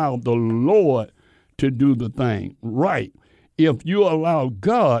and allow the Lord to do the thing. Right. If you allow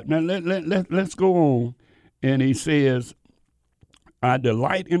God, now let's go on. And he says, I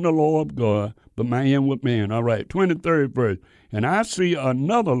delight in the law of God, but my end with man. All right, 23rd verse. And I see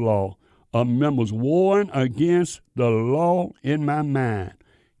another law of members warring against the law in my mind.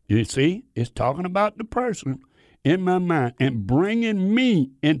 You see, it's talking about the person in my mind and bringing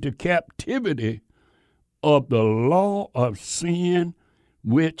me into captivity of the law of sin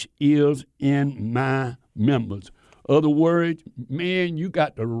which is in my members. Other words, man, you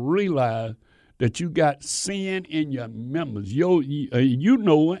got to realize that you got sin in your members. You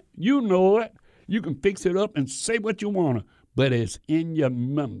know it. You know it. You can fix it up and say what you want to, but it's in your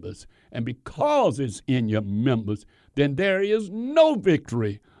members. And because it's in your members, then there is no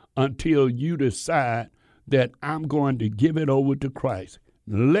victory until you decide that I'm going to give it over to Christ.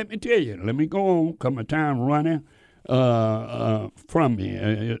 Let me tell you, let me go on, because my time running from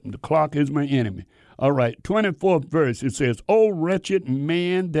me. The clock is my enemy. All right, 24th verse, it says, O wretched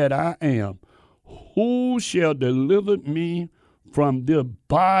man that I am, who shall deliver me from the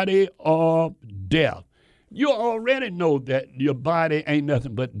body of death? You already know that your body ain't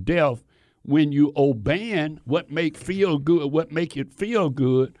nothing but death. When you obeying what make it feel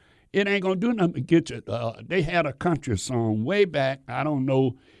good, it ain't gonna do nothing to get you. They had a country song way back. I don't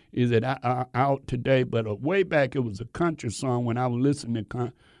know, is it out today? But way back, it was a country song when I was listening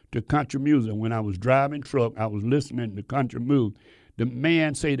to country music. When I was driving truck, I was listening to country music. The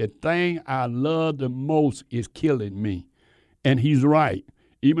man say, the thing I love the most is killing me. And he's right.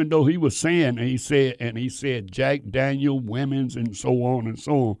 Even though he was saying, and he said Jack Daniel, women's, and so on and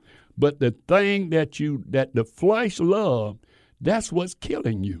so on. But the thing that the flesh love, that's what's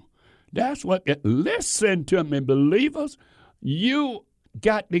killing you. That's what, listen to me, believers. You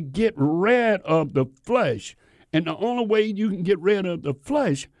got to get rid of the flesh. And the only way you can get rid of the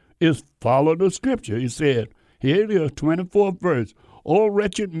flesh is follow the scripture. He said, here it is, 24th verse. O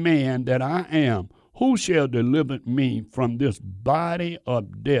wretched man that I am, who shall deliver me from this body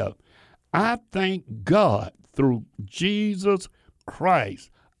of death? I thank God through Jesus Christ,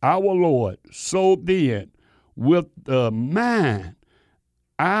 our Lord. So then, with the mind,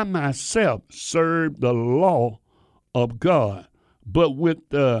 I myself serve the law of God, but with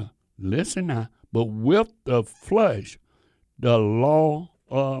the flesh, the law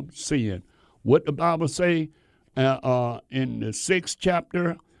of sin. What the Bible say in the 6th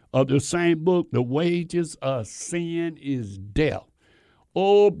chapter of the same book, the wages of sin is death.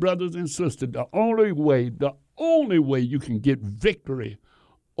 Oh, brothers and sisters, the only way you can get victory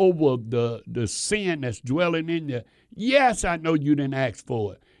over the sin that's dwelling in you. Yes, I know you didn't ask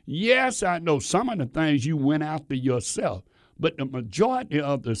for it. Yes, I know some of the things you went after yourself. But the majority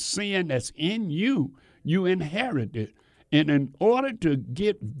of the sin that's in you, you inherited. And in order to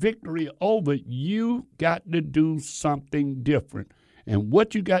get victory over, you got to do something different. And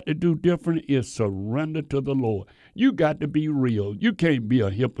what you got to do different is surrender to the Lord. You got to be real. You can't be a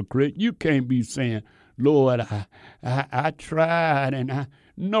hypocrite. You can't be saying, Lord, I tried and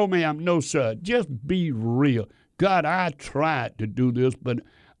no, ma'am, no, sir. Just be real. God, I tried to do this, but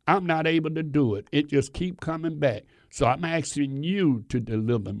I'm not able to do it. It just keep coming back. So I'm asking you to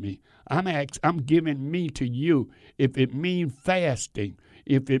deliver me. I'm giving me to you. If it means fasting,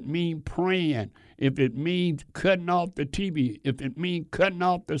 if it means praying, if it means cutting off the TV, if it means cutting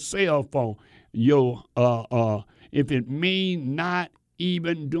off the cell phone, if it means not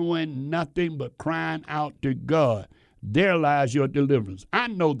even doing nothing but crying out to God, there lies your deliverance. I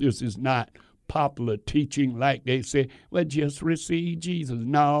know this is not popular teaching like they say, well, just receive Jesus.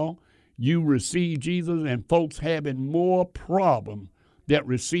 No, you receive Jesus, and folks having more problem that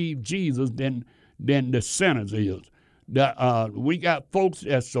receive Jesus than the sinners is. We got folks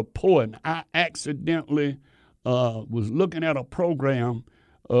that supporting. I accidentally was looking at a program,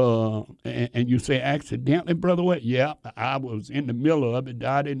 and you say accidentally, Brother What? Yeah, I was in the middle of it.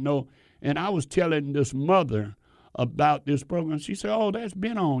 I didn't know. And I was telling this mother about this program. She said, oh, that's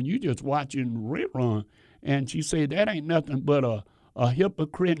been on. You just watching rerun. And she said, that ain't nothing but a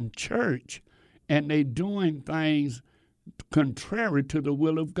hypocrite church, and they doing things contrary to the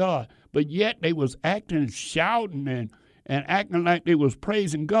will of God. But yet they was acting, shouting, and acting like they was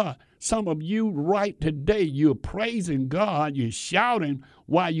praising God. Some of you right today, you're praising God. You're shouting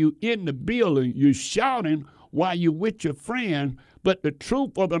while you in the building. You're shouting while you with your friend, But the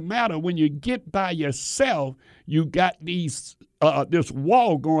truth of the matter, when you get by yourself, you got this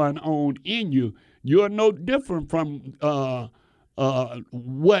wall going on in you. You're no different from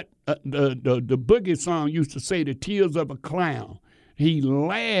what the Boogie song used to say, the tears of a clown. He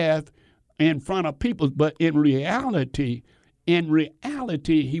laughed in front of people, but in reality,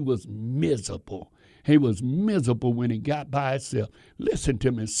 he was miserable. He was miserable when he got by himself. Listen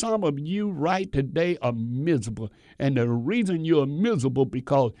to me. Some of you right today are miserable. And the reason you're miserable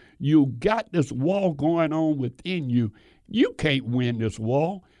because you got this wall going on within you. You can't win this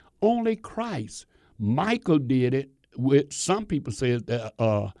war. Only Christ. Michael did it with, some people say,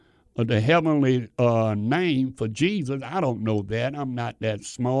 the heavenly name for Jesus. I don't know that. I'm not that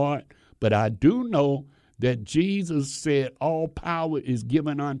smart. But I do know that Jesus said, all power is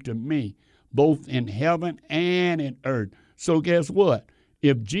given unto me, both in heaven and in earth. So guess what?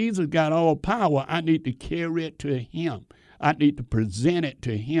 If Jesus got all power, I need to carry it to him. I need to present it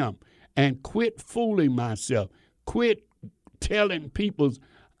to him and quit fooling myself. Quit telling people,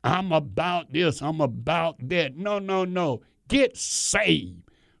 I'm about this, I'm about that. No. Get saved.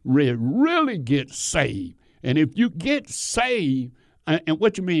 Really get saved. And if you get saved, and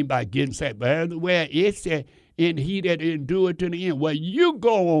what you mean by getting saved? Well, it said, in he that endure to the end. Well, you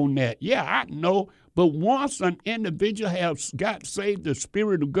go on that. Yeah, I know. But once an individual has got saved, the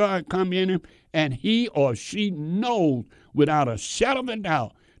Spirit of God come in him, and he or she knows without a shadow of a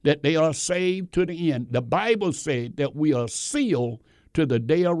doubt that they are saved to the end. The Bible said that we are sealed to the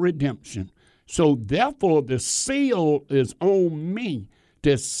day of redemption. So therefore, the seal is on me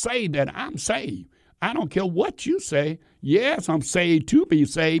to say that I'm saved. I don't care what you say. Yes, I'm saved to be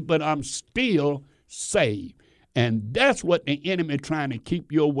saved, but I'm still saved. And that's what the enemy is trying to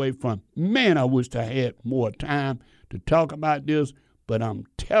keep you away from. Man, I wish I had more time to talk about this, but I'm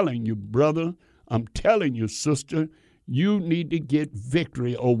telling you, brother, I'm telling you, sister, you need to get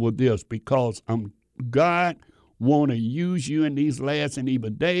victory over this because God want to use you in these last and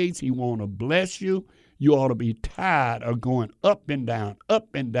evil days. He want to bless you. You ought to be tired of going up and down,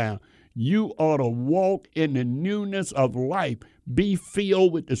 up and down. You ought to walk in the newness of life. Be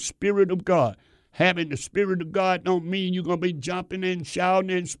filled with the Spirit of God. Having the Spirit of God don't mean you're going to be jumping and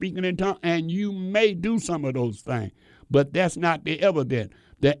shouting and speaking in tongues, and you may do some of those things, but that's not the evidence.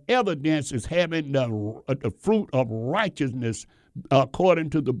 The evidence is having the fruit of righteousness, according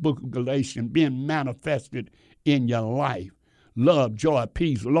to the book of Galatians, being manifested in your life. Love, joy,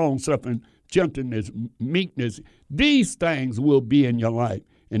 peace, long-suffering, gentleness, meekness. These things will be in your life.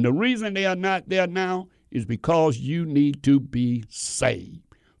 And the reason they are not there now is because you need to be saved.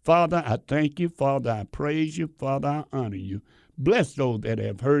 Father, I thank you. Father, I praise you. Father, I honor you. Bless those that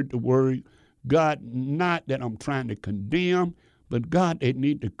have heard the word. God, not that I'm trying to condemn, but God, they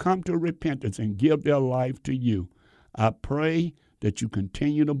need to come to repentance and give their life to you. I pray that you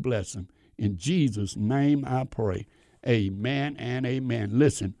continue to bless them. In Jesus' name I pray. Amen and amen.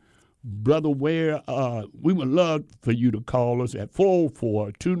 Listen, Brother Ware, we would love for you to call us at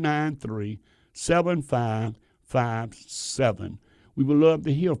 404-293-7557. We would love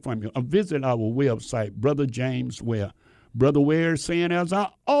to hear from you. Or visit our website, Brother James Ware. Brother Ware is saying, as I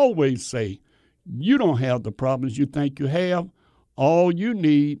always say, you don't have the problems you think you have. All you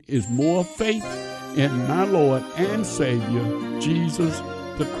need is more faith in my Lord and Savior, Jesus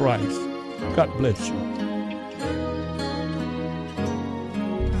the Christ. God bless you.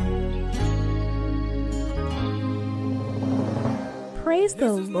 Praise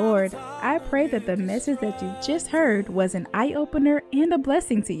the Lord. I pray that the message that you just heard was an eye-opener and a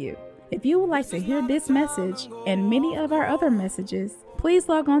blessing to you. If you would like to hear this message and many of our other messages, please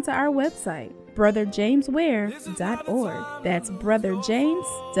log on to our website, brotherjamesware.org. That's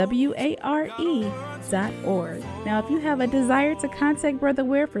brotherjamesware.org. Now, if you have a desire to contact Brother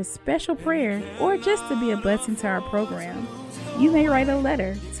Ware for special prayer or just to be a blessing to our program, you may write a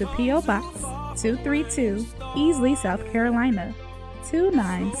letter to P.O. Box 232, Easley, South Carolina,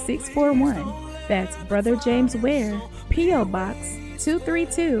 29641. That's Brother James Ware, P.O. Box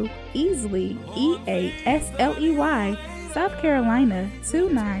 232, Easley, EASLEY, South Carolina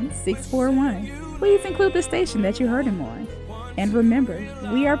 29641. Please include the station that you heard him on. And remember,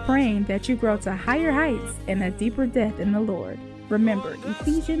 we are praying that you grow to higher heights and a deeper depth in the Lord. Remember,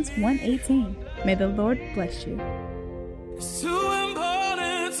 Ephesians 1:18. May the Lord bless you. It's too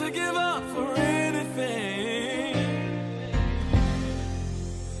important to give up for anything.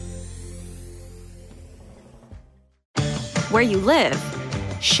 Where you live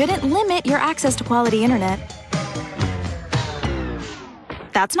shouldn't limit your access to quality internet.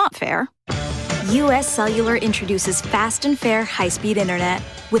 That's not fair. U.S. Cellular introduces fast and fair high-speed internet.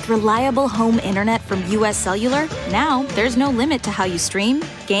 With reliable home internet from U.S. Cellular, now there's no limit to how you stream,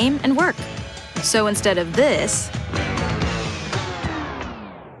 game, and work. So instead of this,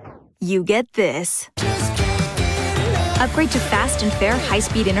 you get this. Upgrade to fast and fair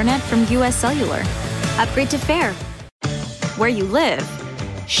high-speed internet from U.S. Cellular. Upgrade to fair. Where you live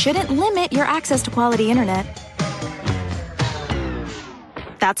shouldn't limit your access to quality internet.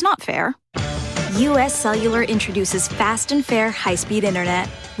 That's not fair. U.S. Cellular introduces fast and fair high-speed internet.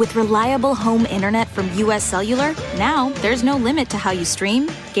 With reliable home internet from U.S. Cellular, now there's no limit to how you stream,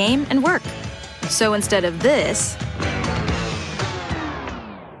 game, and work. So instead of this,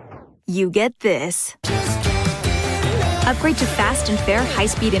 you get this. Upgrade to fast and fair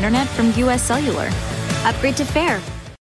high-speed internet from U.S. Cellular. Upgrade to fair.